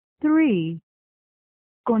3.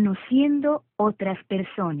 Conociendo otras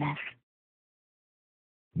personas.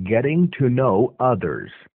 Getting to know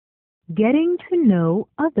others. Getting to know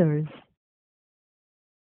others.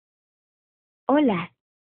 Hola,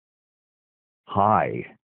 Hi.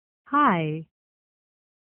 Hi.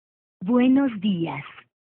 buenos días.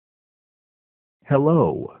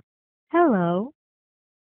 Hello. Hello.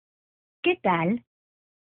 ¿Qué tal?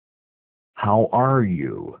 How are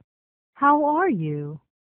you? How are you?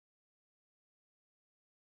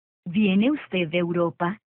 ¿Viene usted de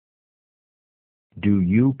Europa? Do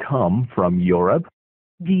you come from Europe?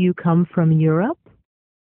 Do you come from Europe?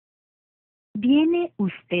 ¿Viene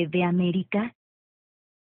usted de América?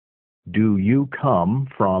 Do you come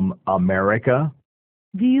from America?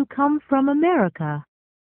 Do you come from America?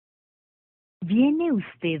 ¿Viene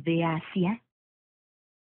usted de Asia?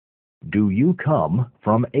 Do you come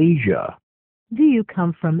from Asia? Do you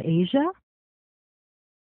come from Asia?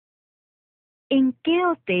 ¿En qué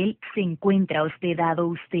hotel se encuentra hospedado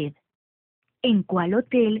usted? ¿En cuál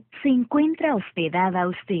hotel se encuentra hospedada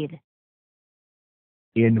usted?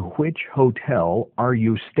 In which hotel are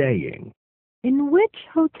you staying? In which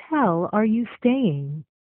hotel are you staying?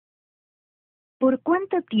 ¿Por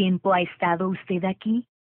cuánto tiempo ha estado usted aquí?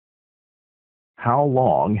 How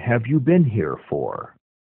long have you been here for?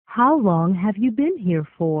 How long have you been here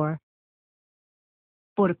for?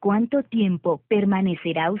 ¿Por cuánto tiempo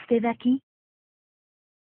permanecerá usted aquí?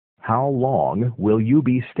 How long will you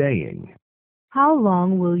be staying? How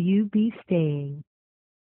long will you be staying?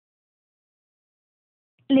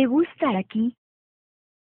 ¿Le gusta aquí?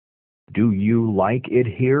 Do you like it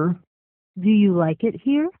here? Do you like it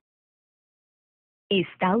here?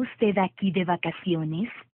 ¿Está usted aquí de vacaciones?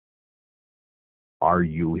 Are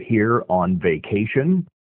you here on vacation?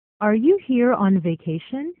 Are you here on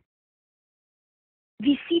vacation?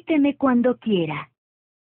 Visíteme cuando quiera.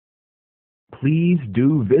 Please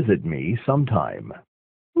do visit me sometime.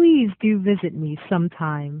 Please do visit me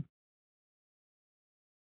sometime.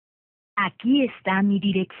 Aquí está mi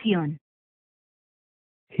dirección.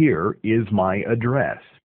 Here is my address.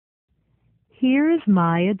 Here is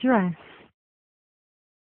my address.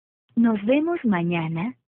 Nos vemos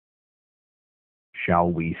mañana.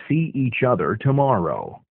 Shall we see each other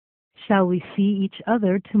tomorrow? Shall we see each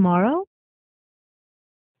other tomorrow?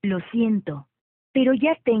 Lo siento, pero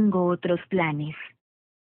ya tengo otros planes.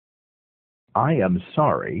 I am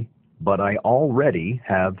sorry, but I already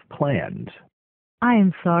have plans. I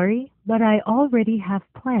am sorry, but I already have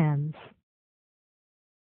plans.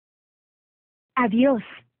 Adiós.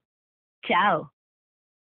 Chao.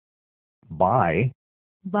 Bye.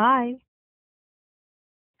 Bye.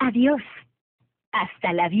 Adiós.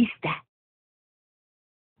 Hasta la vista.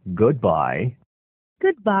 Goodbye.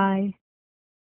 Goodbye.